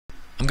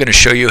I'm going to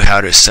show you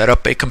how to set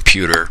up a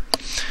computer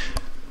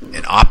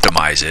and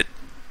optimize it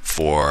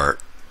for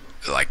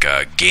like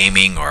a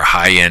gaming or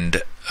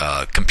high-end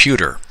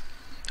computer.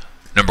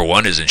 Number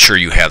one is ensure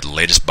you have the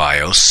latest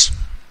BIOS.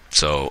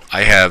 So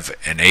I have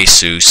an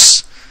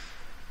ASUS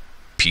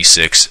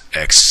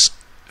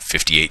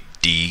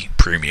P6X58D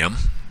Premium.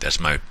 That's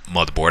my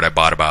motherboard. I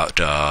bought about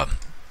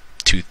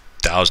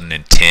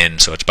 2010,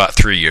 so it's about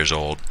 3 years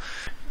old.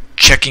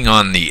 Checking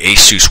on the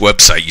ASUS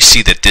website, you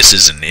see that this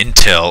is an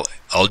Intel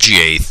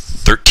LGA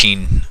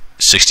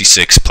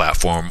 1366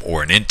 platform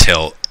or an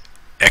Intel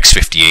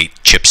X58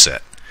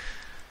 chipset.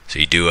 So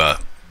you do a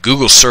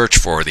Google search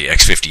for the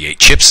X58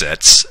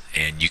 chipsets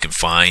and you can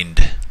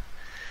find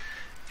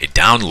a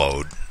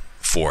download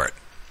for it.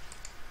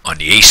 On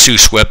the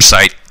ASUS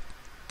website,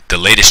 the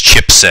latest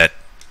chipset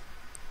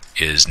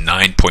is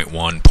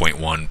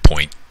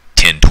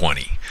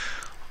 9.1.1.1020.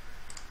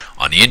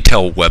 On the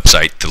Intel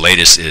website, the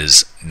latest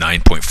is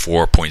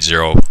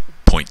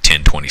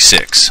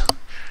 9.4.0.1026.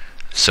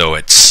 So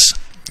it's,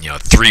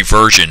 3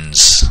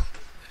 versions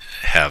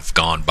have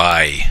gone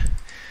by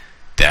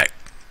that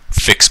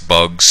fix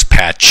bugs,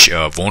 patch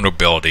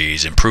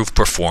vulnerabilities, improve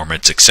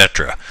performance,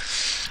 etc.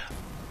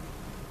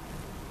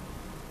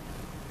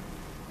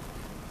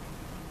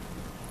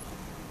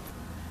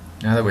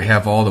 Now that we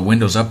have all the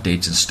Windows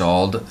updates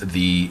installed,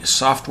 the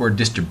software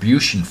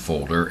distribution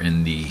folder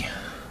in the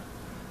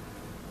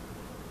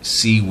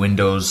C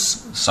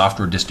Windows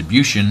software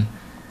distribution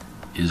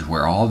is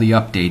where all the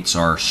updates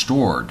are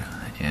stored,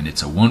 and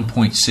it's a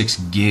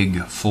 1.6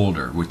 gig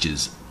folder, which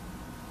is,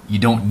 you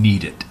don't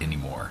need it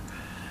anymore.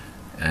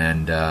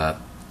 And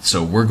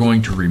so we're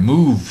going to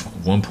remove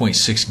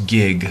 1.6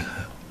 gig.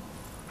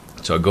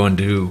 So I'll go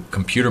into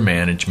Computer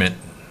Management,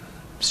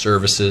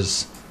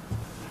 Services,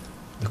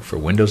 look for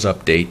Windows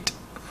Update,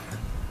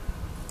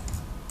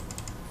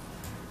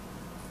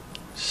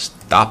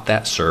 stop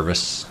that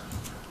service.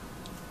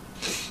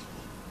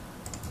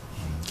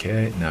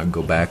 Okay, now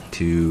go back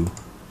to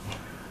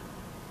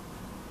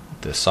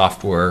the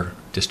software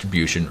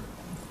distribution,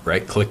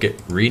 right click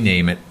it,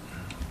 rename it.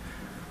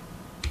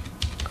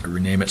 I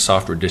rename it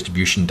software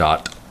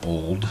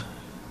distribution.old.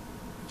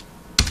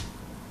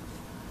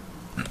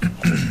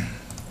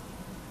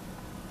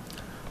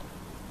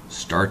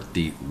 Start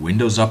the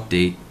Windows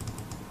Update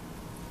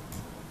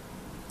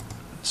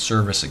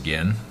service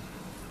again.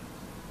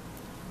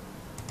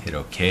 Hit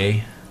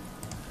OK.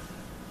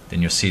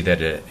 Then you'll see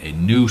that a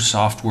new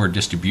software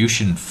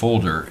distribution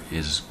folder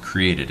is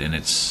created, and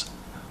it's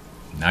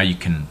now you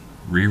can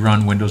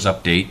rerun Windows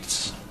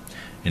updates,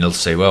 and it'll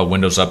say, well,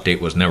 Windows Update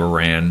was never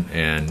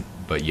ran,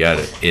 but yet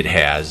it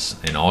has,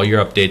 and all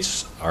your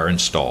updates are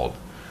installed.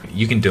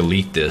 You can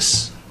delete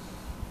this.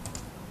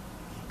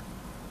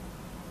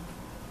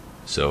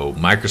 So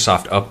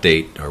Microsoft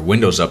Update or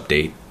Windows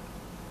Update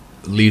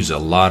leaves a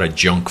lot of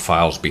junk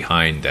files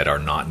behind that are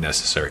not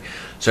necessary.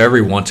 So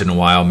every once in a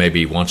while,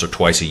 maybe once or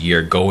twice a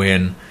year, go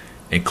in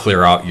and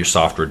clear out your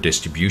software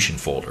distribution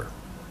folder.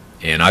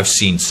 And I've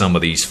seen some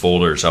of these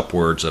folders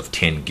upwards of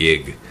 10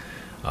 gig.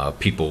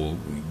 People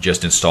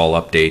just install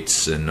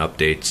updates and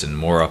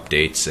more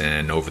updates,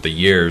 and over the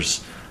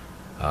years,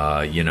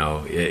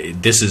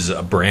 this is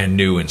a brand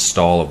new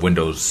install of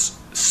Windows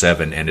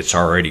 7 and it's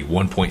already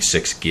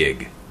 1.6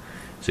 gig.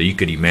 So you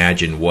could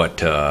imagine what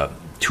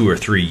 2 or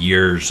 3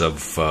 years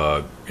of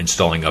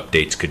installing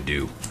updates could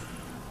do.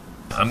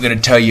 I'm going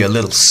to tell you a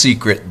little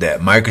secret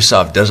that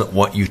Microsoft doesn't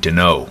want you to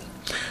know.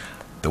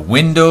 The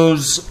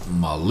Windows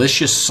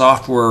malicious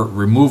software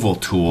removal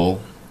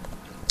tool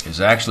is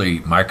actually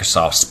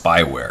Microsoft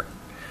spyware.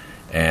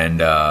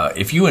 And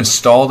if you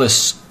install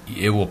this,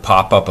 it will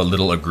pop up a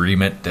little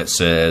agreement that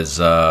says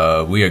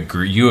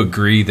you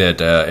agree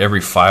that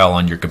every file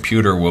on your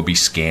computer will be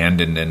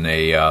scanned, and then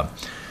a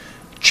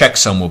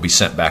checksum will be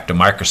sent back to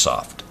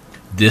Microsoft.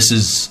 This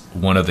is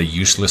one of the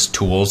useless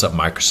tools that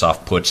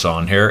Microsoft puts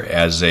on here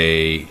as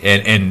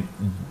and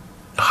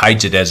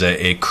hides it as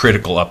a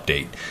critical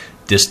update.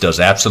 This does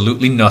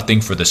absolutely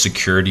nothing for the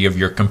security of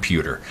your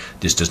computer.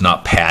 This does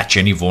not patch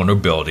any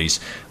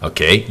vulnerabilities.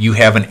 Okay, you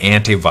have an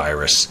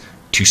antivirus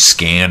to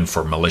scan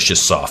for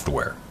malicious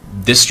software.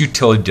 This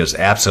utility does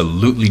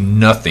absolutely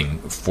nothing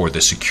for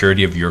the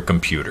security of your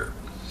computer.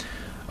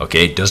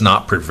 Okay, it does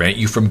not prevent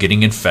you from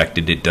getting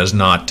infected. It does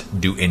not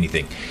do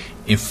anything.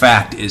 In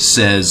fact, it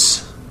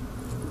says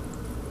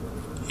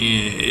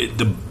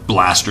the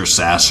Blaster,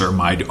 Sasser,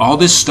 all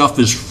this stuff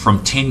is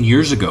from 10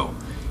 years ago.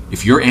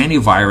 If your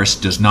antivirus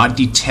does not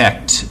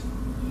detect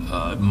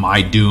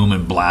MyDoom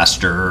and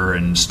Blaster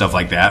and stuff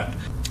like that,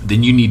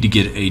 then you need to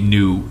get a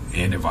new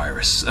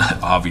antivirus,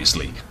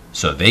 obviously.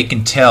 So they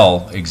can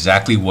tell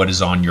exactly what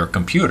is on your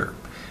computer.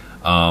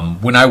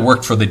 When I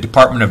worked for the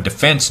Department of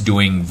Defense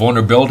doing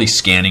vulnerability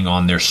scanning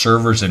on their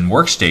servers and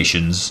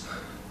workstations,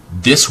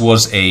 this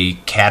was a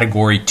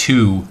Category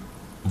 2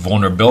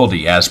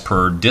 vulnerability as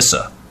per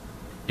DISA.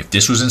 If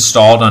this was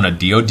installed on a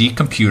DoD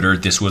computer,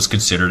 this was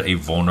considered a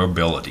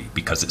vulnerability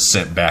because it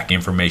sent back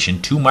information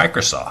to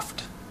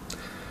Microsoft.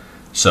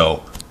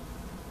 So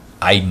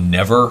I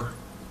never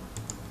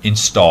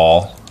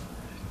install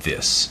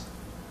this.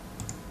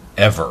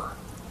 Ever.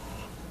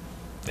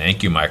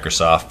 Thank you,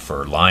 Microsoft,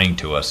 for lying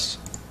to us.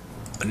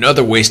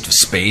 Another waste of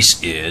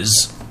space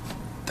is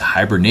the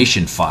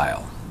hibernation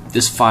file.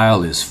 This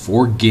file is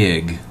 4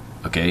 gig.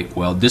 Okay,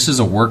 well, this is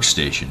a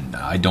workstation.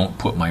 I don't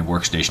put my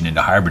workstation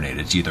into Hibernate.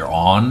 It's either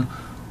on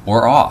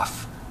or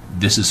off.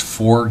 This is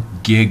 4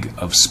 gig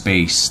of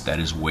space that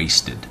is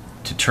wasted.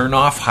 To turn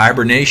off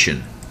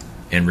hibernation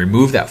and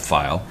remove that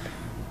file,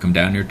 come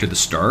down here to the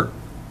start,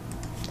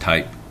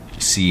 type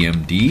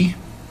CMD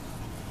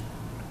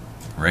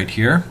right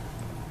here.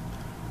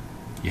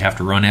 You have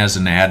to run as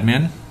an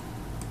admin.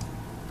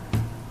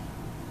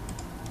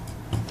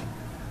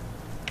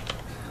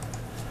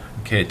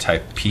 Okay,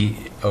 type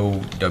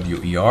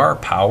POWER,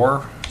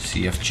 power,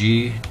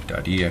 cfg.exe.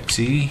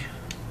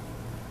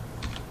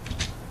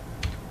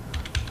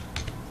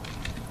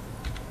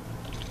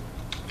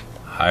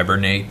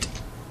 Hibernate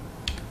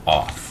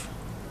off.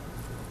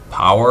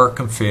 Power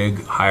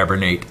config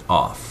hibernate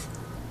off.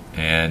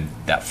 And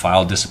that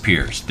file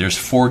disappears. There's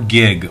 4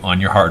 gig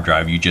on your hard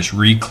drive you just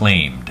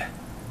reclaimed.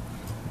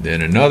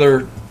 Then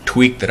another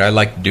tweak that I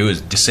like to do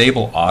is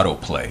disable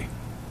autoplay.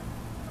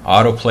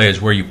 Autoplay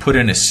is where you put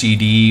in a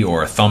CD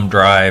or a thumb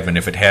drive, and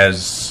if it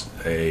has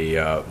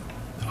a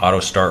auto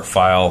start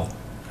file,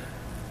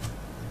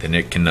 then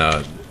it can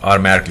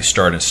automatically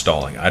start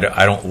installing.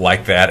 I don't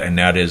like that, and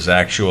that is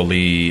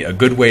actually a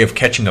good way of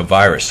catching a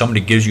virus.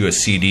 Somebody gives you a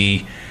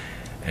CD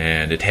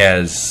and it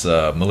has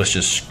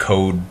malicious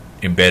code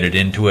embedded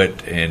into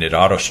it, and it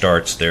auto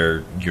starts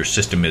there. Your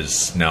system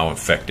is now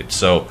infected.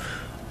 So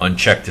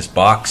uncheck this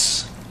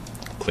box,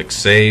 click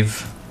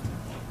save,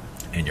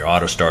 and your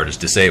auto start is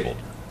disabled.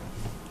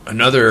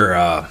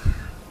 Another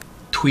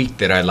tweak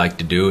that I like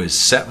to do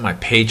is set my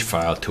page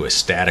file to a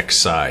static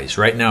size.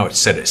 Right now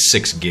it's set at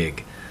 6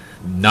 gig.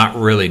 Not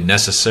really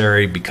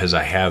necessary because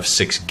I have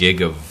 6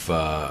 gig of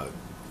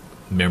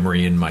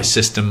memory in my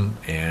system,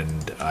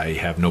 and I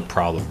have no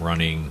problem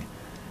running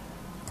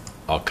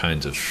all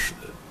kinds of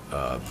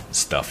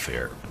stuff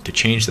here. To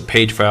change the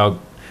page file,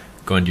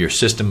 go into your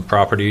system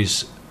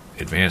properties,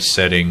 advanced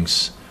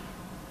settings,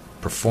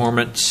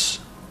 performance,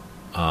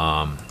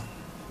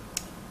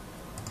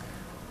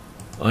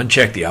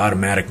 uncheck the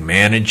automatic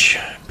manage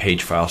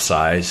page file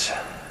size,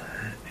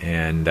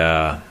 and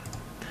I'm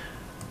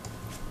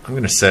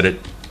going to set it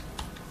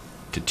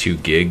to 2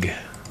 gig.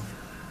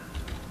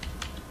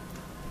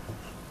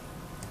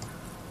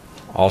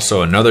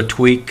 Also, another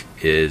tweak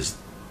is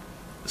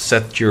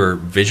set your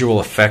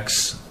visual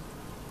effects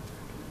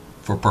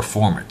for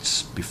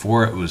performance.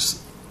 Before it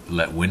was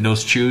let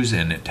Windows choose,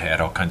 and it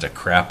had all kinds of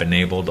crap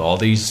enabled. All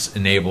these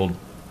enabled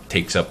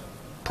takes up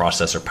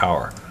processor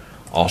power.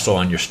 Also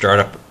on your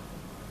startup,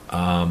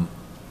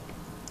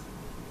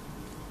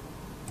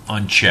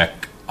 uncheck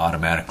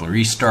automatically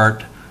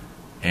restart,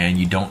 and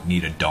you don't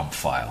need a dump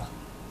file.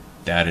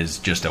 That is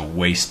just a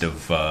waste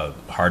of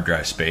hard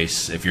drive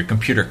space. If your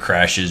computer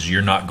crashes,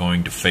 you're not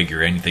going to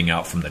figure anything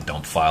out from the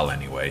dump file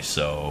anyway,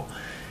 so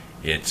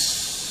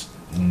it's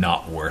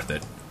not worth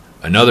it.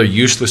 Another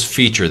useless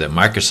feature that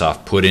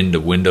Microsoft put into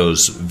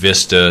Windows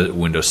Vista,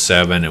 Windows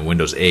 7, and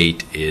Windows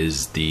 8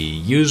 is the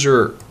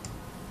user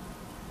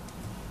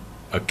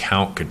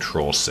account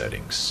control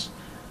settings.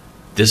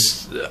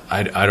 This,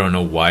 I don't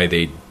know why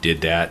they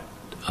did that.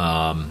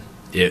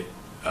 It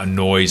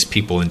annoys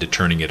people into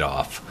turning it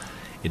off.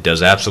 It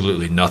does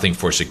absolutely nothing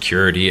for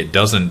security. It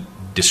doesn't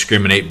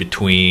discriminate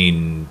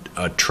between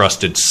a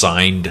trusted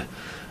signed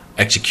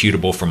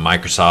executable from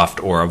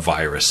Microsoft or a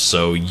virus.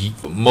 So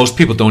most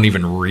people don't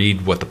even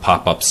read what the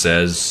pop-up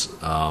says.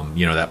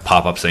 That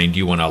pop-up saying, do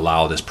you want to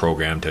allow this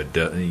program to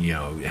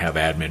have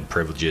admin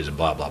privileges and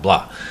blah blah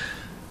blah.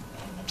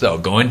 So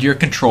go into your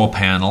control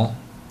panel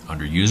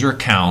under user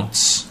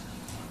accounts,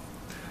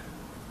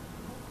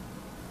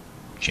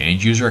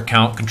 change user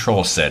account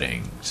control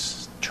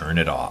settings, turn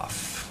it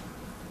off.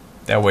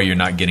 That way you're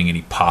not getting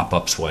any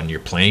pop-ups when you're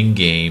playing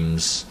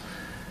games.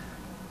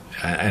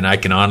 And I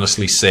can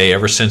honestly say,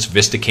 ever since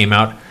Vista came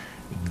out,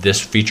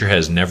 this feature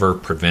has never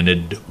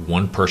prevented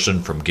one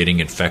person from getting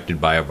infected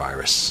by a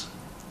virus.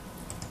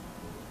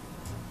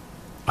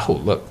 Oh,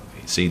 look,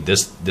 see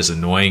this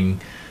annoying,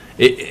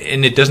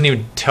 and it doesn't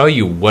even tell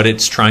you what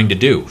it's trying to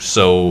do.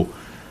 So,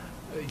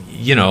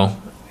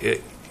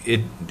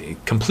 it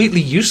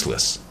completely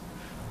useless.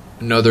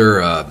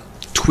 Another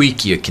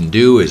tweak you can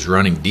do is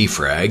running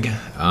defrag.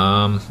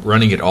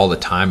 Running it all the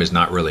time is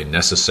not really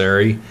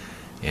necessary,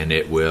 and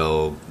it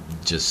will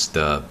just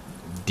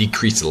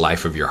decrease the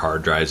life of your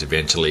hard drives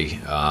eventually.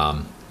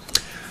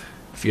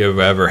 If you've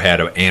ever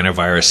had an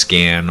antivirus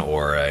scan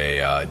or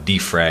a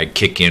defrag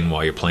kick in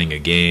while you're playing a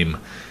game,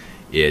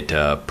 it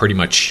pretty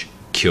much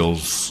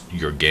kills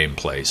your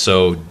gameplay.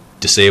 So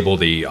disable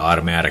the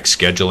automatic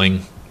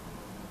scheduling.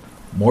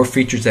 More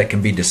features that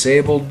can be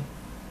disabled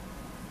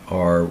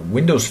are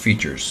Windows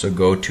features. So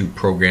go to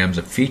Programs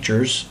and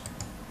Features,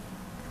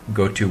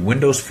 go to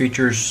Windows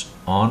features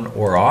on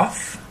or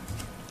off.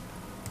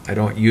 I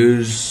don't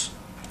use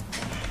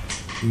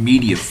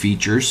media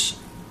features.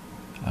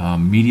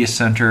 Media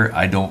Center,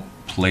 I don't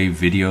play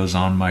videos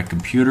on my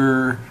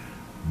computer.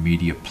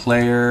 Media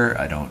player,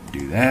 I don't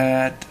do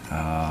that.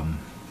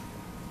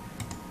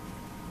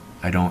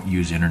 I don't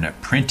use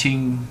internet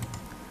printing.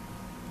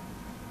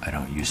 I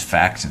don't use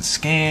fax and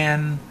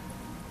scan.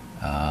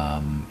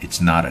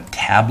 It's not a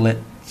tablet,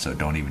 so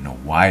don't even know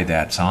why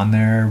that's on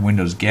there.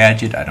 Windows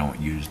Gadget, I don't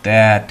use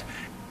that.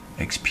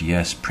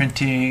 XPS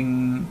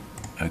printing,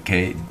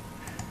 okay.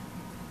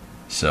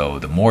 So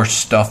the more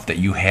stuff that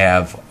you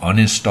have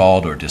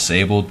uninstalled or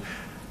disabled,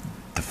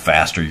 the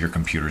faster your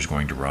computer is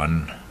going to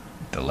run.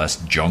 The less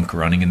junk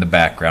running in the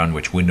background,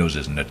 which Windows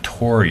is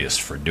notorious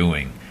for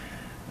doing,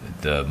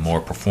 the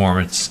more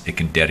performance it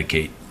can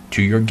dedicate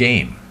to your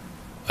game.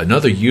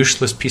 Another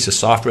useless piece of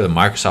software that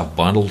Microsoft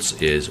bundles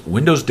is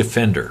Windows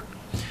Defender.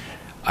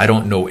 I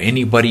don't know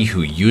anybody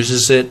who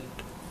uses it.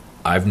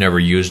 I've never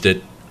used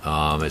it.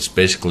 It's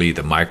basically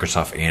the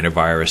Microsoft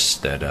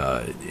antivirus that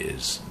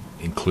is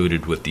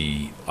included with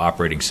the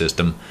operating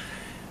system,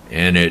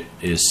 and it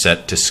is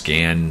set to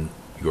scan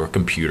your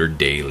computer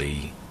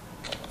daily.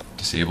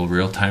 Disable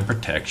real-time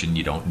protection,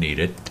 you don't need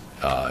it.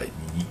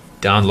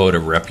 Download a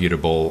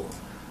reputable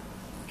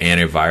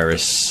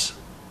antivirus,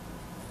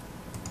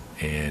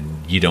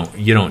 and you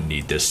don't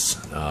need this.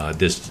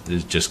 This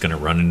is just going to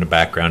run in the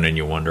background, and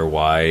you wonder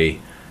why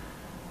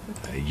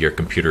your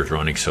computer is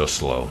running so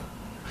slow.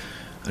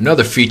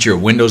 Another feature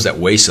of Windows that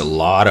wastes a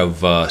lot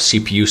of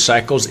CPU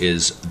cycles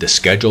is the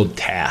scheduled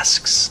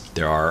tasks.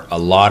 There are a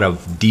lot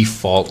of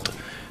default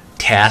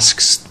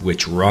tasks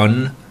which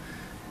run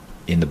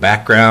in the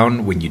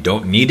background when you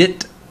don't need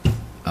it.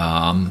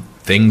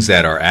 Things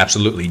that are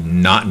absolutely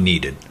not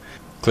needed.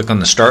 Click on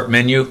the Start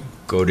menu,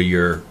 go to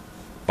your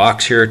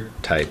box here,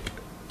 type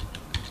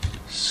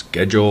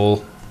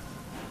Schedule,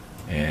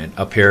 and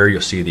up here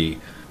you'll see the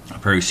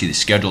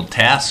scheduled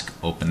task.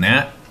 Open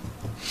that.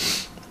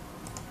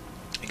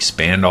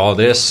 Expand all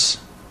this.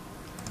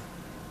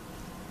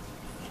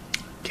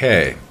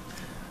 Okay.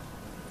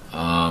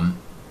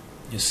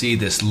 You see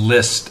this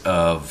list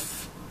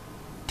of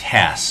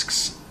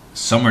tasks.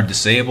 Some are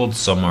disabled,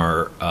 some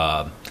are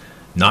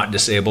not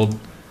disabled.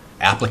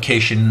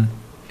 Application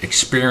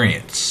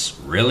experience.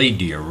 Really?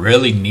 Do you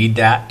really need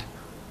that?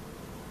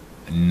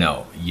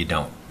 No, you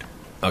don't.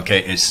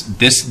 Okay,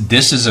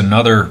 this is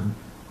another,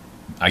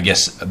 I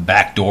guess,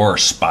 backdoor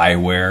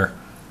spyware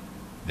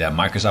that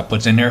Microsoft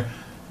puts in there.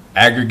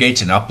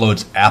 Aggregates and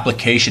uploads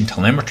application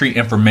telemetry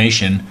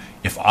information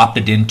if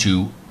opted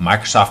into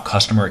Microsoft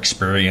Customer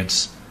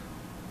Experience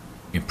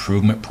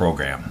Improvement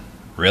Program.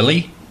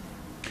 Really?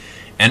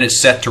 And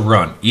it's set to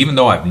run. Even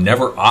though I've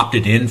never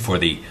opted in for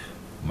the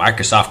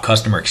Microsoft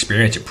Customer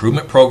Experience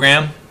Improvement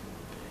Program,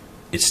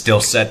 it's still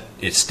set,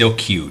 it's still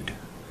queued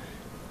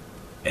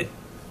at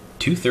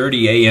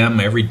 2:30 a.m.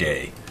 every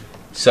day.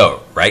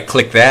 So right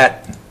click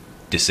that,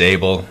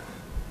 disable.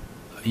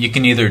 You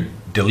can either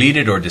delete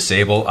it or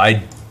disable.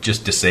 I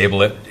just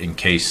disable it in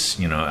case,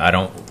 you know, I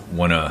don't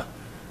want to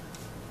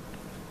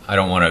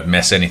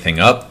mess anything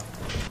up.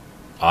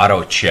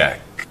 Auto check.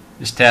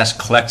 This task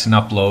collects and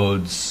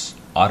uploads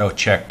auto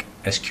check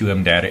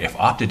SQM data if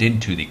opted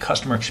into the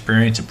Customer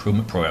Experience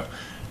Improvement Program,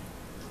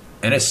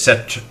 and it's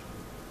set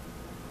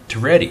to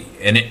ready,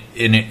 and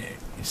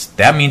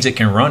that means it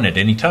can run at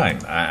any time.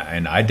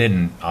 And I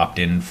didn't opt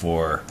in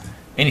for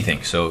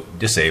anything, so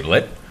disable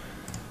it.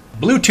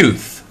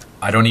 Bluetooth.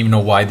 I don't even know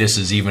why this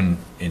is even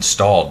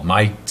installed.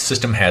 My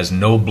system has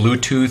no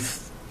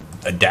Bluetooth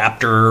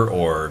adapter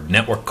or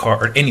network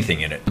card or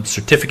anything in it.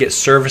 Certificate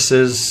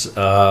services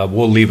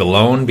we'll leave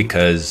alone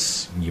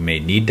because you may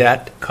need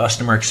that.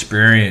 Customer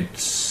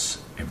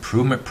Experience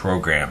Improvement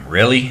Program.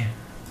 Really?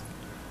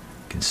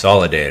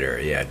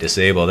 Consolidator. Yeah,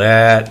 disable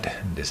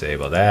that.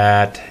 Disable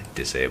that.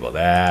 Disable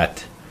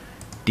that.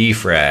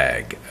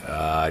 Defrag.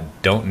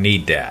 Don't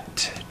need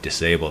that.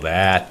 Disable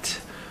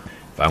that.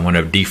 If I want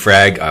to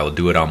defrag, I will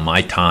do it on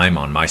my time,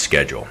 on my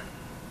schedule.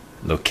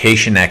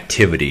 Location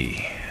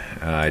activity.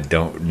 I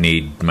don't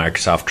need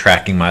Microsoft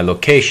tracking my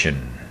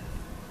location.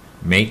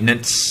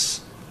 Maintenance.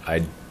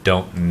 I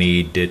don't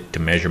need it to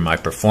measure my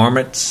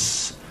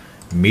performance.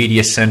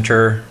 Media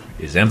Center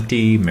is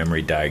empty.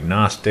 Memory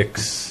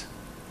diagnostics.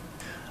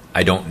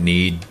 I don't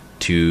need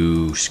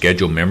to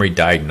schedule memory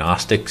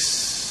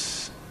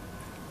diagnostics.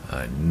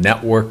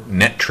 Network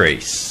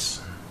NetTrace.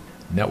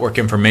 Network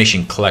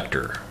information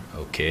collector.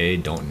 Okay,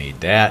 don't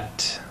need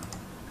that.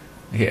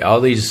 Okay, all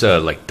these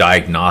like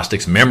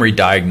diagnostics, memory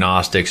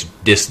diagnostics,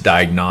 disk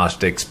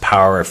diagnostics,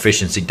 power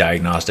efficiency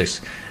diagnostics,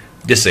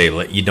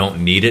 disable it. You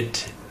don't need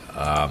it.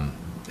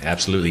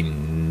 Absolutely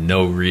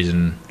no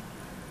reason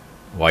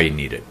why you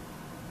need it.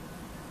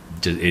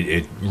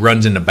 It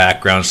runs in the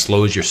background,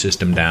 slows your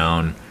system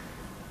down.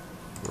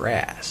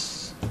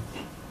 RAS.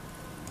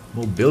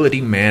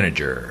 Mobility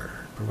Manager.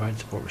 Provide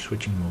support for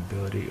switching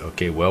mobility.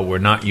 Okay, well,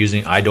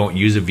 I don't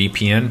use a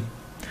VPN.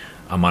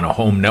 I'm on a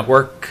home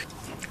network.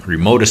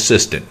 Remote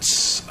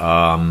assistance.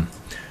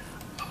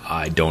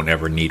 I don't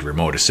ever need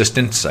remote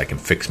assistance. I can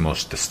fix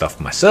most of the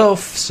stuff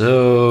myself.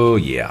 So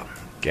yeah.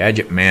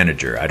 Gadget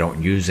Manager. I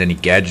don't use any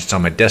gadgets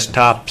on my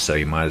desktop, so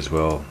you might as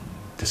well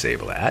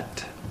disable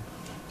that.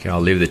 Okay, I'll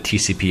leave the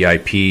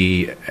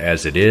TCP/IP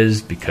as it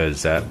is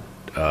because that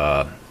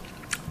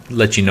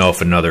lets you know if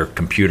another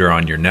computer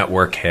on your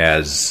network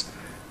has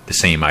the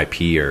same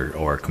IP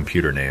or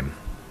computer name.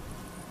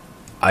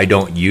 I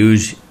don't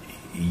use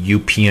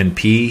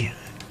UPnP.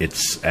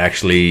 It's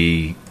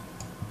actually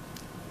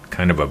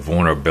kind of a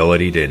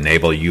vulnerability to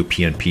enable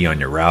UPnP on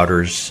your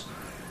routers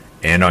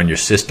and on your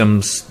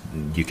systems.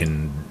 You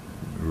can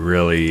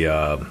really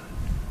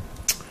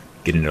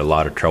get into a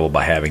lot of trouble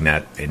by having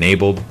that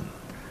enabled.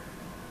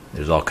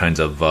 There's all kinds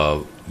of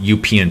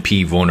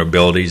UPnP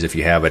vulnerabilities if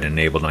you have it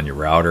enabled on your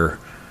router.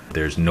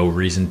 There's no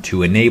reason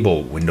to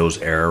enable Windows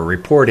error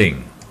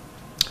reporting.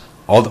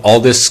 All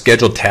this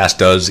scheduled task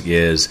does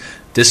is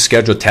this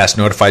scheduled task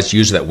notifies the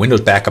user that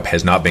Windows backup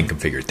has not been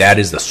configured. That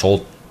is the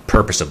sole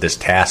purpose of this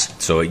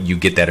task, so you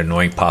get that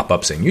annoying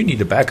pop-up saying you need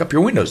to back up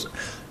your Windows.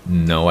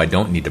 No, I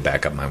don't need to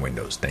back up my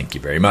Windows. Thank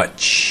you very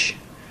much.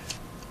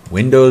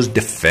 Windows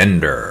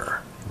Defender.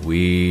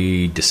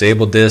 We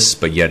disabled this,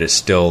 but yet it's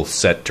still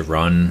set to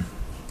run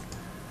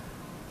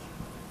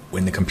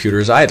when the computer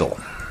is idle.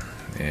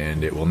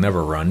 And it will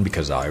never run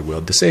because I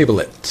will disable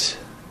it.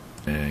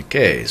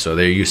 Okay, so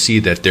there you see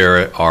that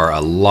there are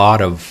a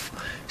lot of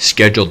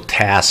scheduled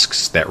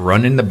tasks that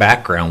run in the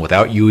background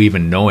without you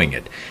even knowing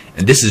it.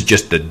 And this is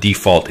just the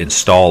default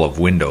install of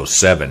Windows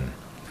 7.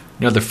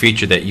 Another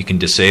feature that you can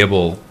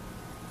disable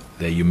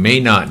that you may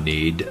not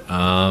need,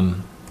 I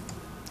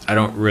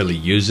don't really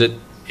use it,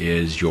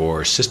 is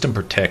your system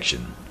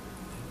protection.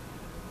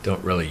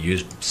 Don't really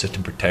use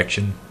system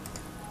protection.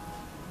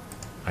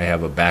 I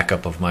have a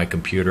backup of my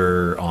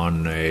computer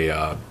on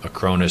a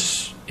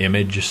Acronis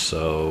image,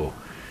 so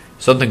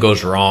if something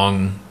goes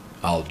wrong,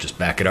 I'll just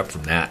back it up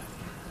from that.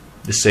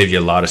 This saves you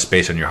a lot of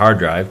space on your hard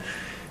drive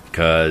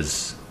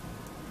because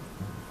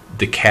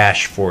the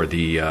cache for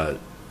the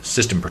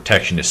system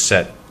protection is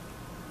set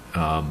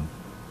at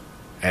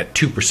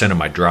 2% of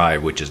my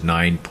drive, which is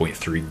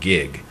 9.3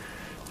 gig.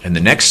 And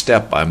the next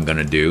step I'm going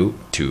to do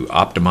to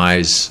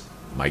optimize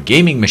my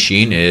gaming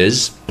machine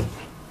is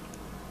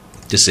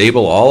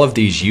disable all of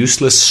these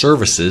useless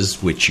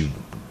services which you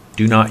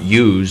do not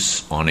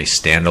use on a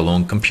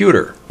standalone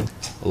computer.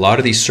 A lot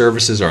of these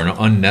services are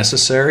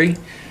unnecessary,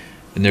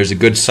 and there's a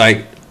good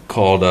site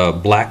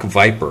called Black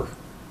Viper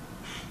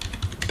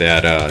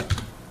that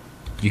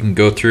you can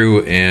go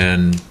through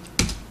and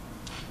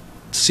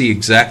see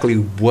exactly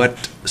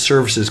what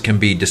services can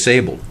be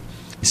disabled.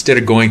 Instead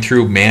of going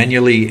through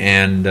manually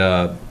and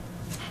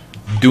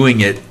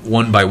doing it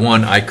one by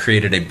one, I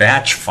created a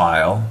batch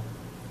file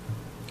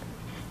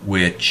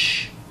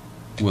which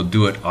will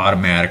do it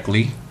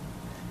automatically.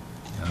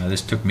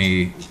 This took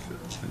me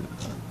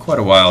quite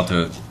a while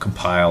to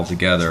compile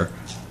together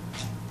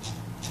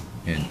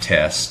and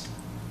test,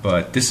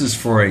 but this is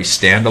for a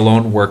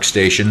standalone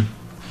workstation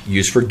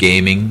used for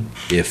gaming.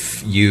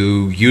 If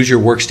you use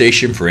your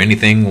workstation for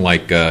anything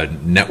like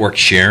network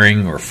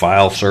sharing or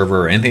file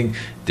server or anything,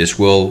 this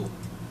will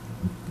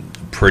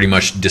pretty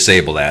much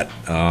disable that.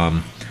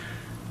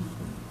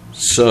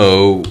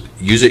 So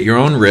use at your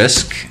own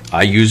risk.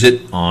 I use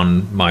it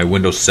on my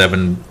Windows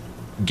 7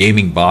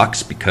 gaming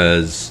box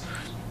because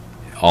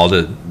all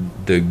the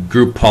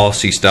group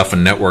policy stuff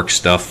and network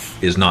stuff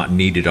is not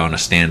needed on a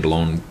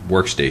standalone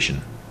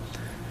workstation.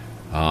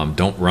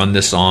 Don't run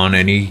this on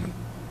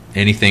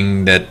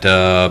anything that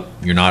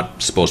you're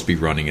not supposed to be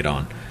running it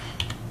on.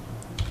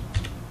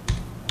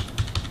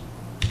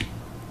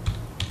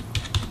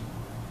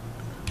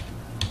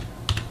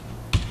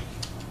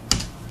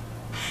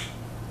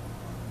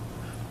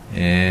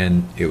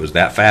 And it was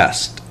that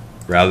fast.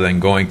 Rather than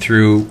going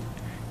through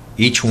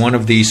each one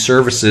of these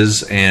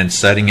services and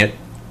setting it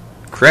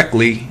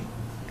correctly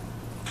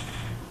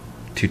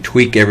to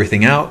tweak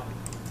everything out,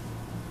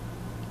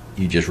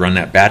 you just run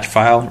that batch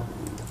file,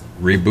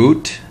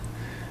 reboot,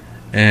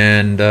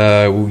 and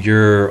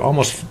you're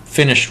almost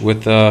finished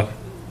with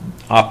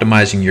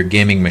optimizing your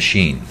gaming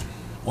machine.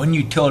 One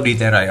utility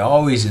that I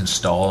always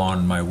install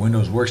on my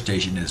Windows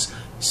workstation is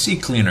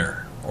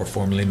CCleaner, or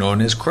formerly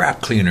known as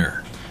Crap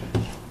Cleaner.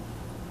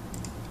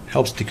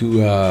 Helps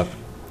to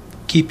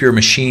keep your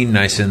machine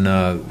nice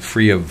and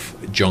free of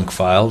junk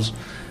files.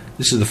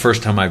 This is the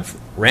first time I've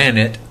ran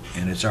it,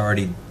 and it's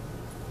already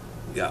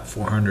got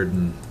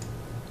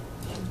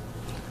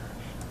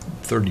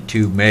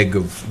 432 meg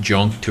of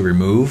junk to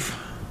remove.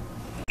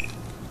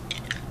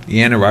 The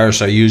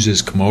antivirus I use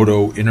is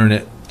Comodo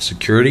Internet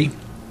Security.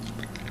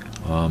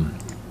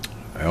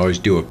 I always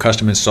do a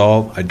custom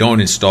install. I don't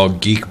install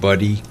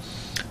GeekBuddy.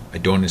 I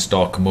don't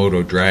install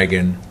Komodo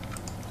Dragon,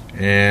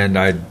 and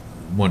I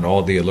want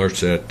all the alerts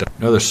that.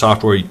 Another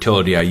software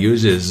utility I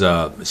use is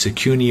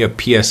Secunia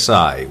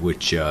PSI,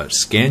 which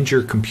scans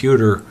your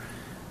computer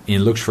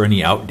and looks for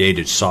any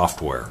outdated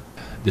software.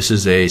 This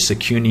is a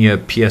Secunia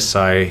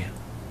PSI,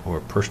 or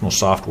Personal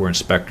Software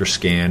Inspector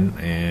scan,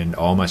 and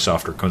all my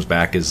software comes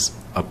back as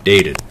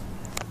updated.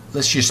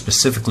 Unless you're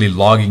specifically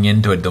logging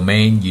into a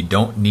domain, you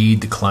don't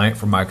need the client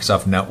for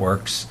Microsoft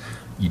Networks.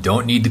 You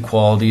don't need the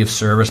quality of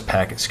service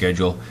packet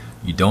schedule.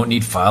 You don't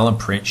need file and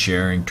print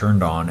sharing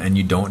turned on, and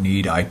you don't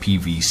need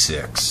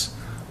IPv6.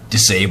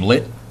 disable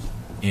it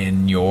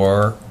in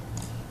your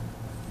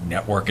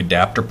network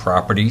adapter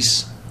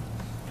properties.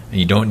 And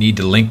you don't need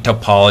to link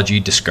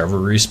topology, discover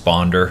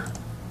responder.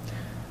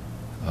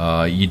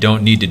 You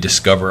don't need to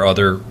discover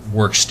other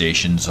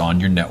workstations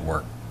on your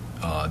network.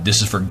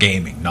 This is for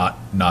gaming,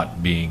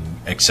 not being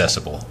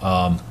accessible.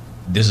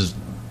 This is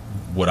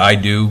what I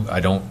do. I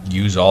don't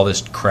use all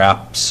this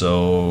crap,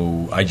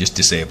 so I just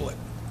disable it.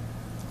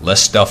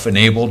 Less stuff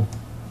enabled,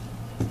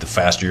 the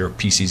faster your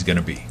PC is going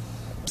to be.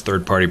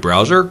 Third-party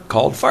browser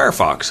called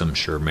Firefox. I'm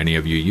sure many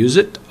of you use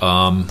it.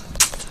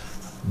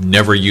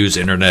 Never use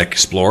Internet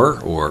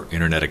Explorer or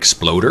Internet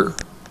Exploder.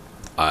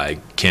 I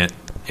can't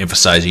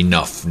emphasize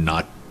enough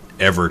not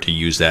ever to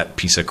use that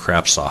piece of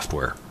crap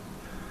software.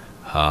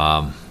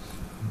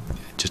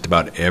 Just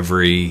about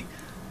every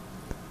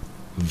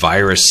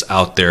virus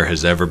out there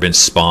has ever been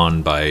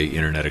spawned by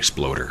Internet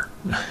Explorer.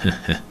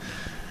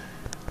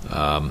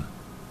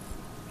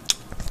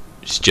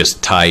 It's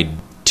just tied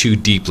too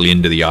deeply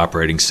into the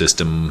operating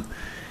system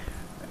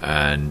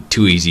and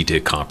too easy to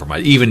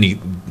compromise. Even the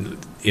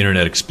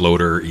Internet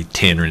Explorer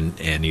 10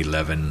 and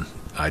 11,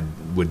 I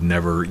would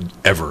never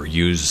ever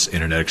use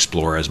Internet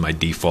Explorer as my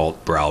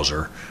default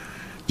browser.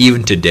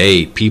 Even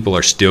today, people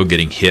are still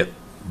getting hit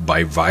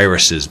by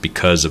viruses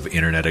because of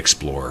Internet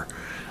Explorer.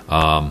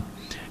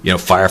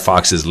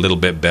 Firefox is a little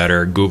bit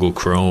better. Google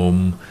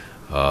Chrome,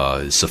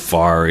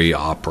 Safari,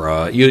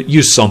 Opera. You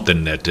use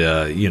something that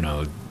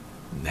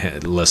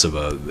had less of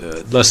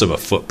a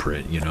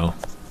footprint.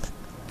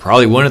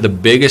 Probably one of the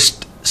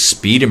biggest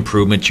speed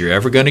improvements you're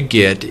ever going to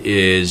get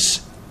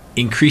is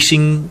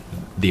increasing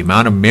the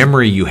amount of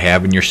memory you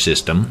have in your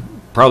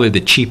system. Probably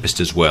the cheapest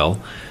as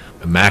well.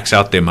 Max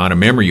out the amount of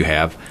memory you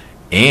have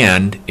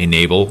and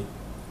enable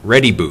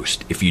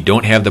ReadyBoost. If you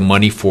don't have the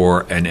money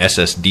for an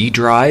SSD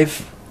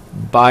drive,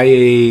 buy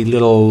a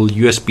little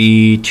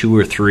USB 2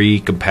 or 3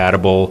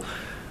 compatible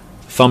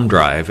thumb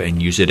drive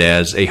and use it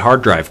as a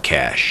hard drive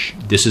cache.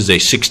 This is a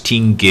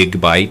 16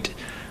 gigabyte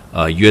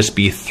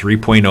USB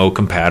 3.0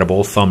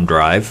 compatible thumb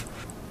drive,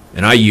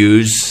 and I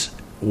use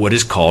what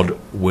is called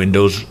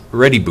Windows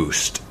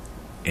ReadyBoost,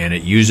 and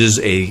it uses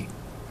a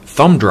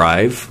thumb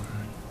drive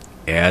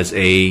as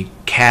a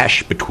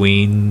cache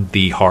between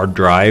the hard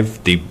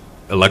drive, the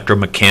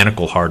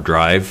electromechanical hard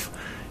drive,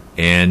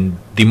 and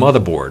the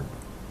motherboard.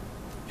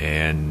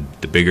 And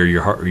the bigger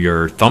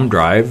your thumb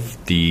drive,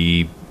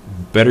 the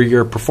better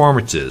your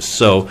performance is.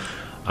 So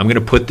I'm going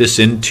to put this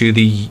into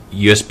the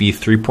USB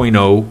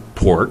 3.0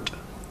 port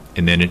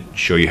and then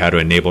show you how to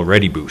enable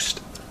ReadyBoost.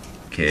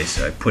 Okay,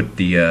 so I put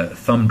the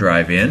thumb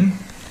drive in,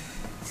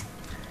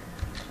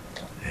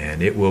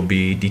 and it will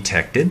be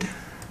detected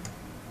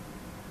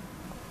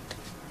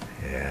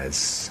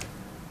as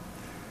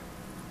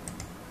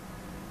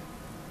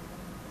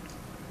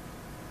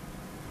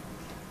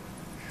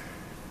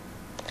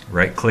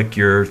right-click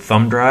your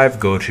thumb drive,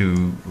 go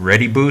to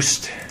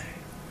ReadyBoost,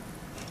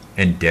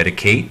 and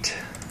dedicate.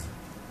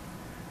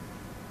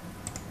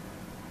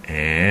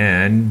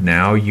 And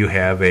now you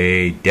have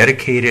a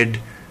dedicated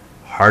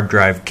hard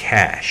drive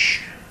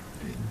cache.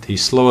 The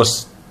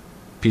slowest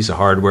piece of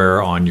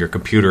hardware on your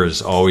computer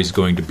is always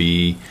going to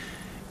be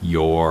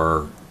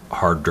your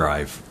hard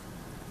drive.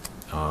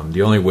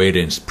 The only way to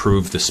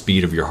improve the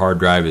speed of your hard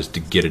drive is to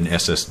get an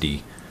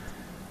SSD.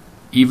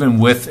 Even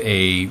with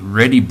a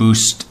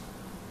ReadyBoost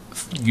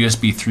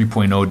USB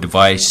 3.0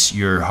 device,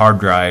 your hard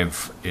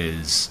drive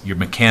your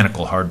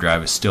mechanical hard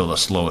drive is still the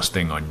slowest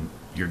thing on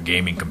your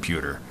gaming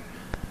computer.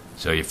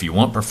 So if you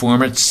want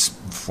performance,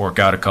 fork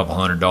out a couple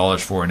 $100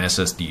 for an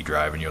SSD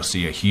drive and you'll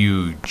see a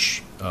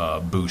huge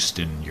boost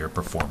in your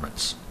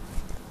performance.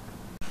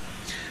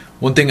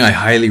 One thing I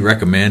highly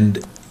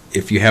recommend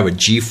if you have a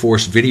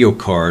GeForce video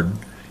card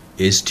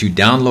is to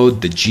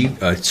download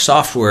the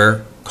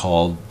software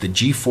called the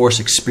GeForce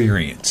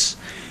Experience.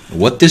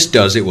 What this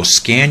does, it will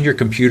scan your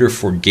computer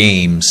for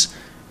games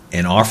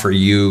and offer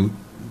you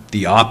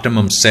the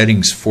optimum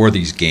settings for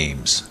these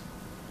games.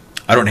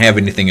 I don't have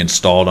anything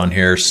installed on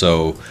here,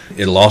 so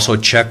it'll also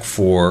check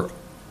for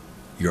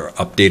your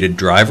updated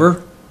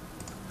driver.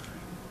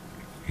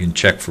 You can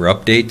check for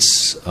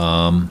updates.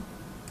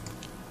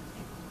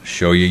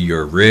 Show you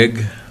your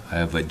rig. I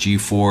have a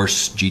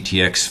GeForce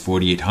GTX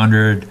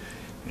 4800,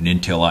 an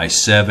Intel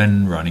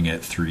i7 running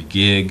at 3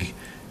 gig.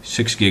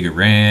 6 gig of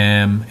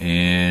RAM,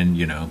 and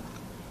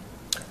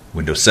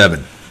Windows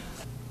 7.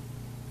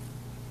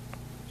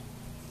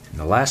 And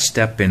the last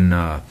step in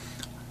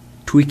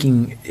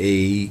tweaking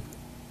a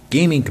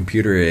gaming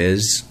computer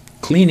is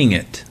cleaning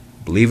it.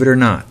 Believe it or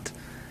not,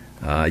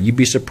 you'd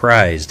be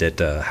surprised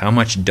at how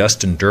much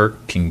dust and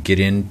dirt can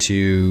get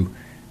into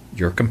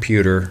your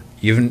computer.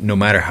 Even no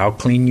matter how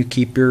clean you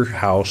keep your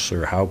house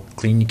or how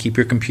clean you keep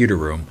your computer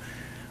room,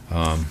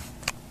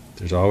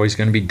 there's always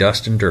going to be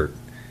dust and dirt.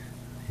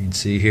 You can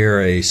see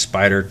here a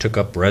spider took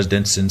up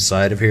residence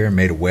inside of here and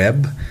made a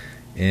web,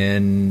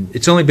 and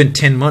it's only been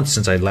 10 months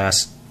since I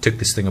last took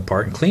this thing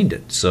apart and cleaned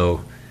it.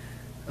 So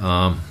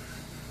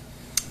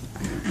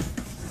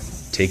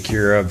take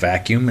your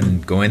vacuum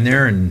and go in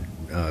there and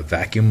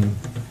vacuum,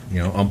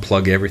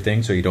 unplug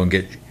everything so you don't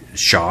get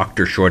shocked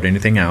or short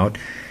anything out.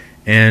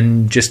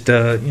 And just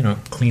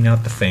clean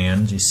out the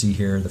fans. You see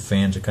here the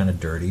fans are kind of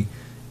dirty.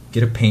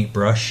 Get a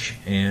paintbrush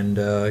and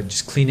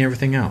just clean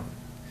everything out.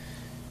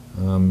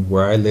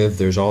 Where I live,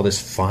 there's all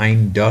this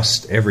fine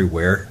dust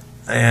everywhere,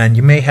 and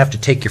you may have to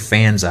take your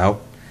fans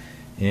out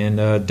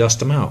and dust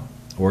them out,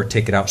 or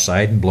take it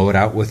outside and blow it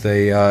out with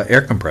a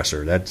air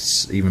compressor.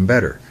 That's even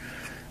better.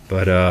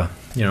 But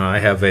I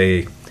have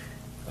a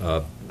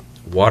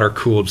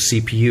water-cooled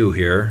CPU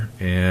here,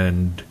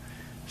 and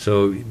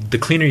so the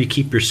cleaner you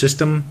keep your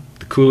system,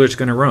 the cooler it's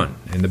going to run,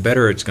 and the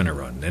better it's going to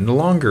run, and the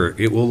longer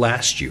it will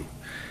last you.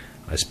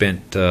 I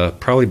spent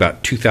probably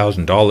about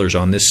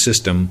 $2,000 on this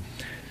system.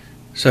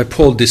 So I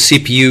pulled the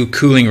CPU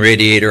cooling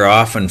radiator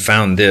off and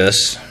found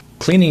this.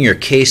 Cleaning your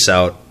case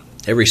out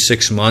every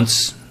 6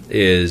 months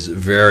is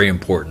very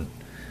important.